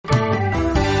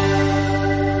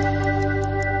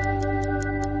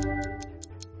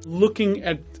looking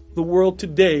at the world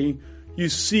today, you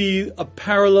see a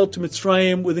parallel to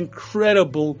Mitzrayim with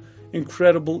incredible,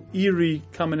 eerie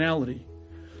commonality.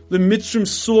 The Mitzrim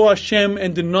saw Hashem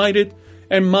and denied it,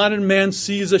 and modern man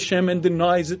sees Hashem and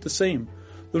denies it the same.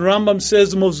 The Rambam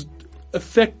says the most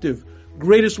effective,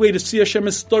 greatest way to see Hashem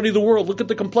is study the world. Look at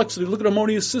the complexity. Look at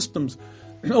harmonious systems.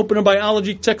 Open a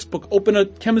biology textbook. Open a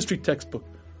chemistry textbook.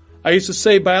 I used to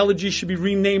say biology should be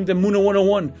renamed Emunah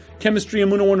 101, chemistry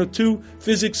Emunah 102,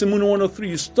 physics Emunah 103.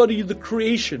 You study the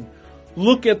creation.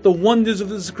 Look at the wonders of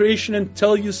this creation and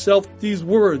tell yourself these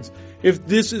words. If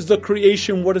this is the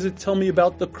creation, what does it tell me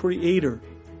about the Creator?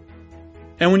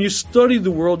 And when you study the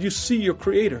world, you see your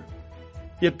Creator.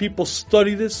 Yet people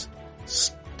study this,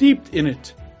 steeped in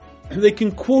it. They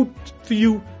can quote for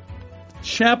you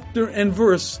chapter and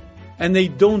verse, and they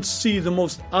don't see the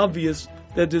most obvious,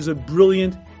 that there's a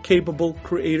brilliant, capable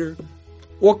Creator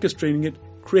orchestrating it,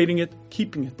 creating it,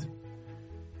 keeping it.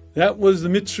 That was the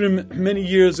Mitzrim many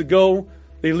years ago.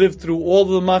 They lived through all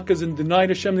the Makkahs and denied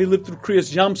Hashem. They lived through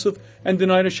Kriyas Yamsuf and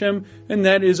denied Hashem. And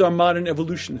that is our modern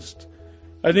evolutionist.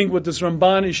 I think what this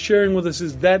Ramban is sharing with us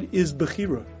is that is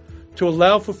Bechira. To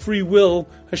allow for free will,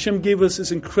 Hashem gave us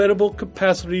this incredible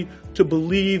capacity to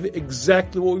believe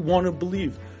exactly what we want to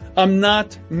believe. I'm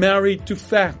not married to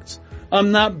facts.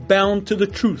 I'm not bound to the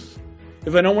truth.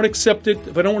 If I don't want to accept it,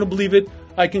 if I don't want to believe it,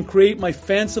 I can create my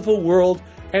fanciful world,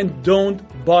 and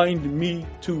don't bind me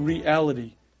to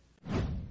reality.